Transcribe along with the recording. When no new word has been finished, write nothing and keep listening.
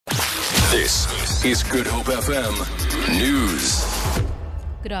This is Good Hope FM News.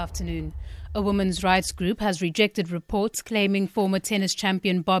 Good afternoon. A women's rights group has rejected reports claiming former tennis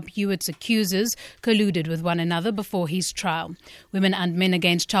champion Bob Hewitt's accusers colluded with one another before his trial. Women and Men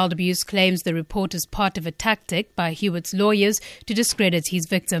Against Child Abuse claims the report is part of a tactic by Hewitt's lawyers to discredit his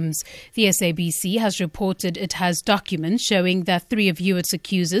victims. The SABC has reported it has documents showing that 3 of Hewitt's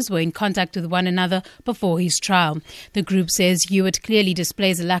accusers were in contact with one another before his trial. The group says Hewitt clearly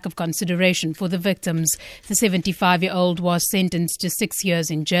displays a lack of consideration for the victims. The 75-year-old was sentenced to 6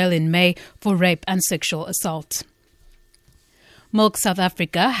 years in jail in May for rape and sexual assault. Milk South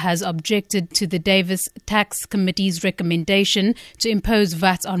Africa has objected to the Davis Tax Committee's recommendation to impose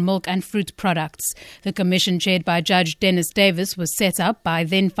VAT on milk and fruit products. The commission, chaired by Judge Dennis Davis, was set up by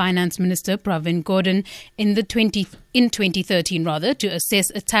then Finance Minister Pravin Gordhan in 2013 to assess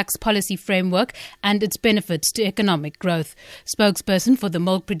a tax policy framework and its benefits to economic growth. Spokesperson for the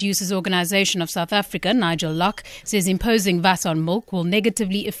Milk Producers Organisation of South Africa, Nigel Locke, says imposing VAT on milk will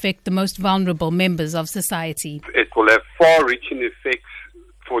negatively affect the most vulnerable members of society. It will have far-reaching effects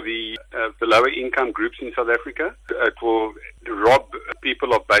for the lower income groups in South Africa. It will rob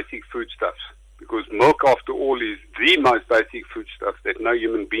people of basic foodstuffs, because milk, after all, is the most basic foodstuff that no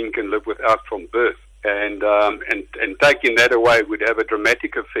human being can live without from birth. And taking that away would have a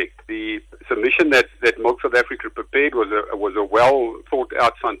dramatic effect. The submission that Milk South Africa prepared was a well thought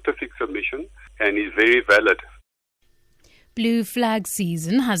out scientific submission and is very valid. Blue flag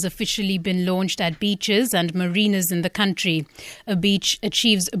season has officially been launched at beaches and marinas in the country. A beach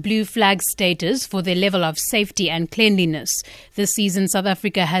achieves blue flag status for their level of safety and cleanliness. This season, South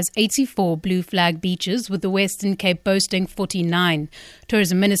Africa has 84 blue flag beaches, with the Western Cape boasting 49.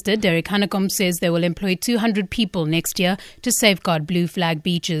 Tourism Minister Derek Hanekom says they will employ 200 people next year to safeguard blue flag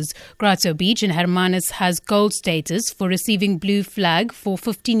beaches. Grotto Beach in Hermanus has gold status for receiving blue flag for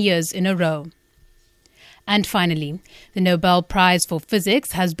 15 years in a row. And finally, the Nobel Prize for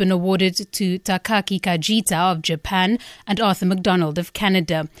Physics has been awarded to Takaaki Kajita of Japan and Arthur MacDonald of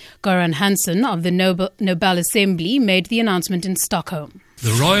Canada. Goran Hansson of the Nobel Assembly made the announcement in Stockholm.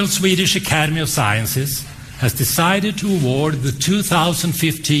 The Royal Swedish Academy of Sciences has decided to award the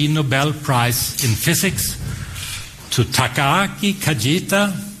 2015 Nobel Prize in Physics to Takaaki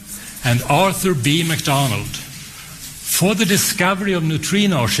Kajita and Arthur B. MacDonald for the discovery of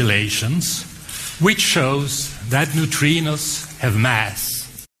neutrino oscillations, which shows that neutrinos have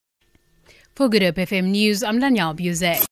mass. For Good Hope FM News, I'm Danielle Buzet.